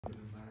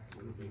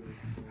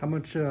How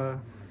much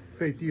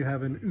faith do you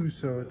have in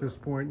Uso at this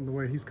point and the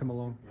way he's come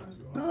along?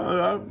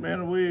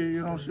 Man, we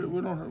don't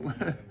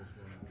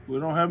we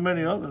don't have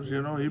many others.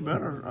 I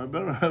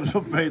better have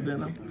some faith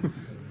in him.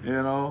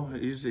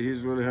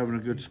 He's really having a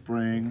good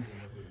spring.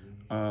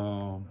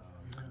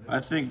 I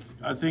think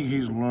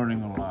he's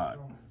learning a lot.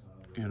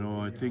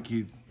 I think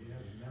he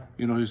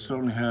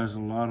certainly has a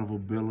lot of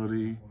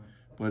ability,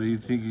 but I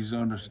think he's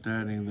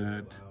understanding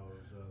that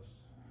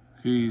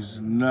he's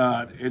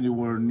not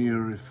anywhere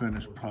near a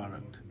finished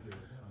product.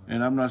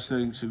 And I'm not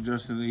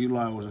suggesting that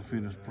Eli was a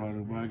finished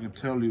product, but I can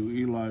tell you,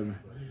 Eli,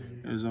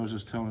 as I was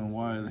just telling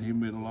Wyatt, that he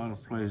made a lot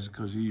of plays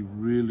because he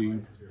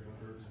really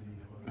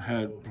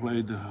had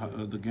played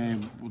the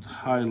game with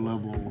high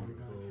level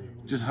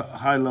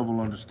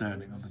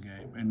understanding of the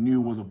game and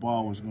knew where the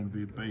ball was going to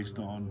be based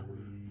on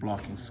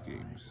blocking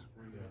schemes.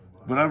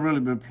 But I've really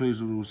been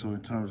pleased with Uso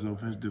in terms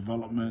of his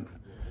development,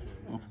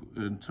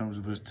 in terms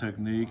of his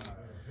technique,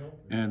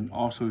 and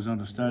also his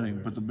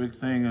understanding. But the big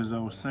thing, as I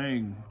was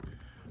saying,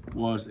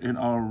 was in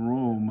our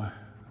room,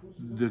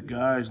 the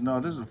guys, now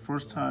this is the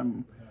first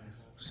time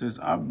since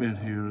I've been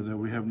here that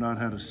we have not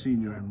had a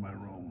senior in my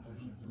room.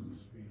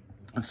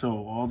 And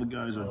so all the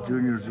guys are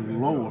juniors or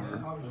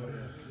lower.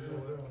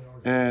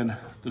 And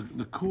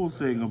the cool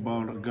thing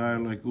about a guy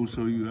like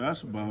Uso you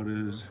asked about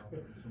is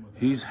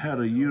he's had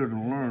a year to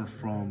learn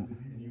from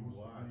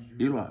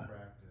Eli,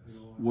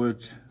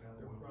 which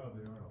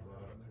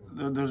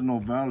there's no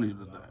value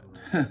to that.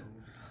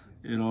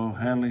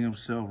 Handling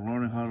himself,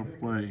 learning how to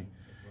play,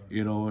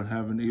 and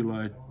having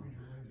Eli,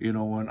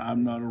 when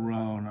I'm not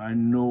around, I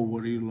know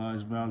what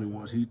Eli's value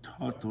was. He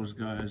taught those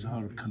guys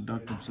how to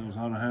conduct themselves,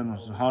 how to handle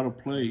themselves, how to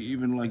play,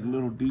 even like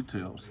little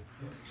details.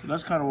 So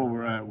that's kind of where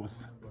we're at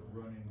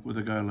with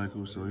a guy like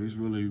Uso. He's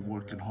really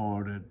working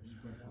hard at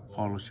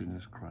polishing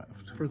his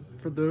craft.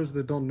 For those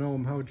that don't know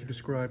him, how would you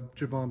describe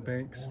Javon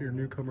Banks, your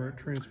newcomer at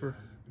transfer?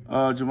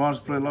 Javon's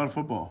played a lot of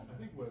football,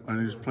 and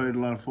he's played a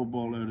lot of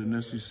football at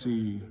an SEC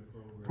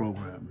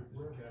program,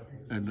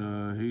 and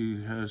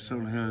he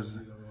certainly has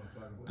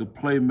the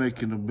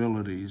playmaking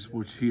abilities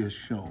which he has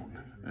shown,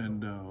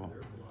 and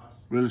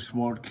really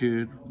smart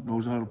kid,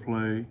 knows how to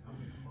play.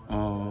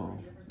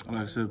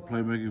 Like I said,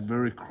 playmaking,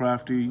 very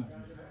crafty,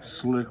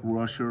 slick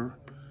rusher.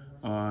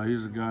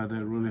 He's a guy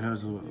that really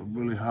has a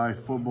really high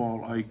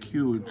football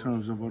IQ in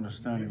terms of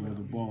understanding where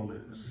the ball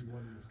is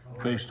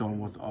based on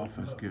what the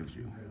offense gives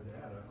you.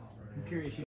 I'm curious.